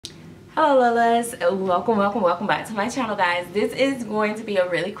Hello Lolas, welcome back to my channel, guys. This is going to be a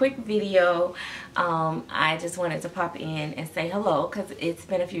really quick video. I just wanted to pop in and say hello because it's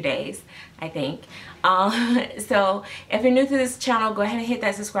been a few days, I think. So if you're new to this channel, go ahead and hit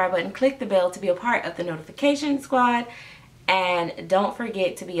that subscribe button, click the bell to be a part of the notification squad, and don't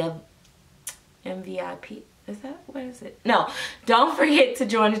forget to be a MVP. Is that, what is it? No, don't forget to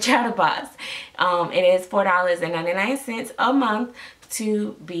join the Chatterbox. It is $4.99 a month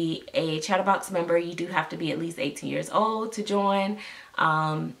to be a Chatterbox member. You do have to be at least 18 years old to join.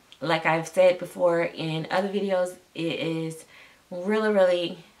 Like I've said before in other videos, it is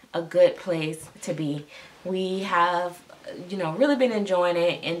really a good place to be. We have, you know, really been enjoying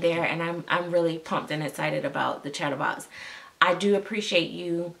it in there, and I'm really pumped and excited about the Chatterbox. I do appreciate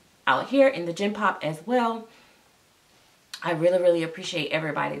you out here in the Gym Pop as well. I really appreciate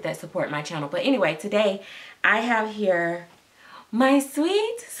everybody that support my channel. But anyway, today I have here my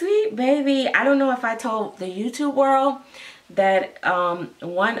sweet baby. I don't know if I told the YouTube world that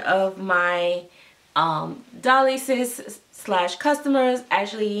one of my Dolly sis / customers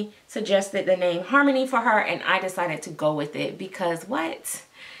actually suggested the name Harmony for her, and I decided to go with it because what?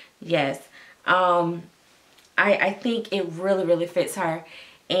 Yes, I think it really fits her.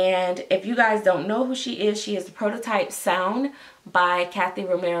 And if you guys don't know who she is the Prototype Sound by Kathy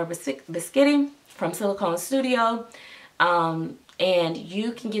Romero Biscotti from Silicone Studio. And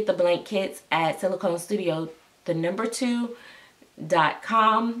you can get the blank kits at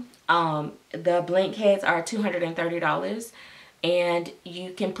siliconestudio2.com. The blank heads are $230, and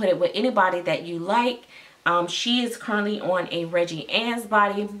you can put it with anybody that you like. She is currently on a Reggie Ann's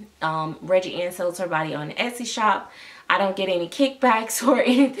body. Reggie Ann sells her body on the Etsy shop. I don't get any kickbacks or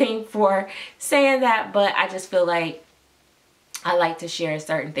anything for saying that, but I just feel like I like to share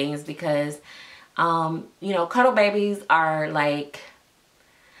certain things because, you know, cuddle babies are like,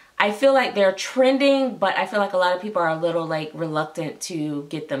 I feel like they're trending, but I feel like a lot of people are a little like reluctant to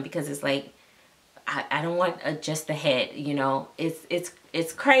get them because it's like, I don't want just the head, you know. It's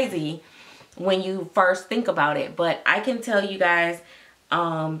crazy when you first think about it, but I can tell you guys,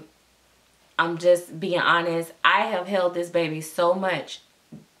 I'm just being honest, I have held this baby so much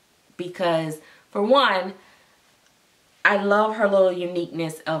because, for one, I love her little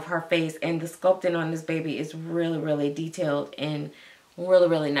uniqueness of her face, and the sculpting on this baby is really detailed and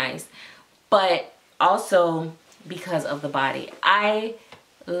really nice. But also because of the body. I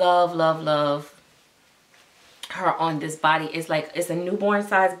love her on this body. It's like, it's a newborn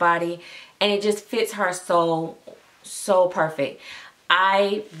size body, and it just fits her so perfect.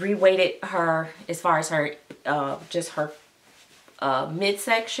 I reweighted her as far as her just her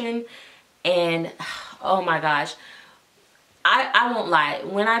midsection, and oh my gosh, I won't lie,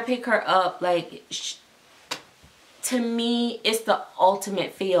 when I pick her up, like, to me it's the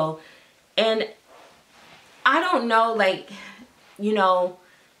ultimate feel. And I don't know, like, you know,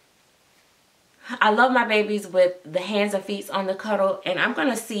 I love my babies with the hands and feet on the cuddle, and I'm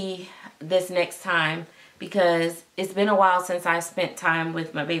gonna see this next time because it's been a while since I spent time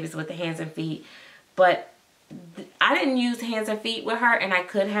with my babies with the hands and feet. But I didn't use hands and feet with her, and I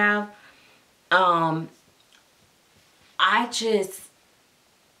could have. I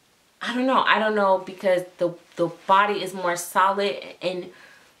don't know, because the body is more solid, and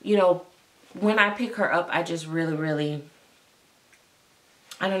you know, when I pick her up, I just really,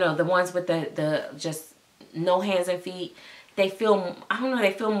 I don't know, the ones with the just no hands and feet, they feel, I don't know,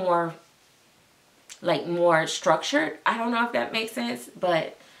 they feel more like more structured. I don't know if that makes sense,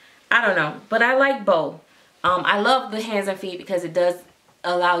 but I don't know. But I like both. I love the hands and feet because it does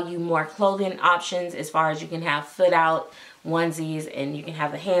allow you more clothing options, as far as you can have foot out onesies and you can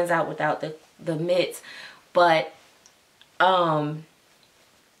have the hands out without the mitts. But I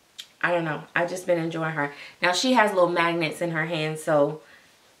don't know, I've just been enjoying her. Now she has little magnets in her hands, so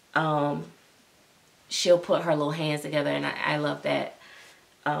she'll put her little hands together, and I love that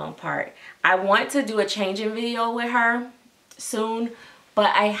part. I want to do a changing video with her soon,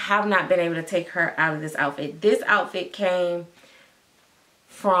 but I have not been able to take her out of this outfit. This outfit came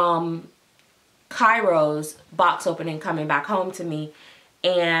from Cairo's box opening coming back home to me,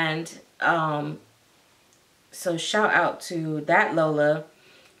 and so shout out to that Lola,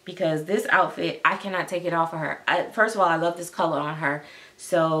 because this outfit, I cannot take it off of her. First of all, I love this color on her.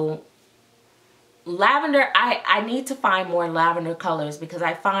 So lavender, I need to find more lavender colors, because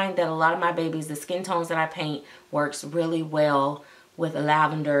I find that a lot of my babies, the skin tones that I paint works really well with the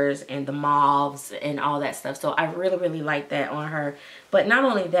lavenders and the mauves and all that stuff. So I really like that on her. But not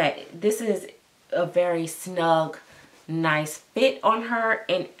only that, this is a very snug, nice fit on her,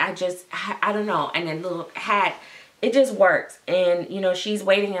 and I don't know, and the little hat it just works. And, you know, she's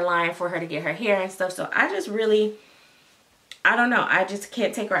waiting in line for her to get her hair and stuff. So I just really, I don't know. I just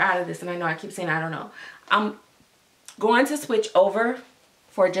can't take her out of this. And I know I keep saying I don't know. I'm going to switch over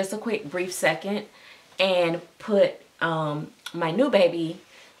for just a quick brief second and put my new baby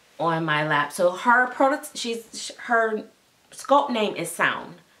on my lap. So her her sculpt name is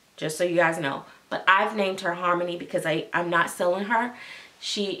Sound, just so you guys know. But I've named her Harmony because I'm not selling her.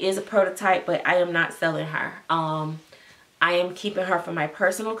 She is a prototype, but I am not selling her. I am keeping her for my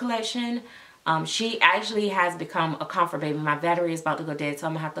personal collection. She actually has become a comfort baby. My battery is about to go dead, so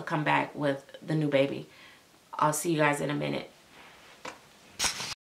I'm gonna have to come back with the new baby. I'll see you guys in a minute.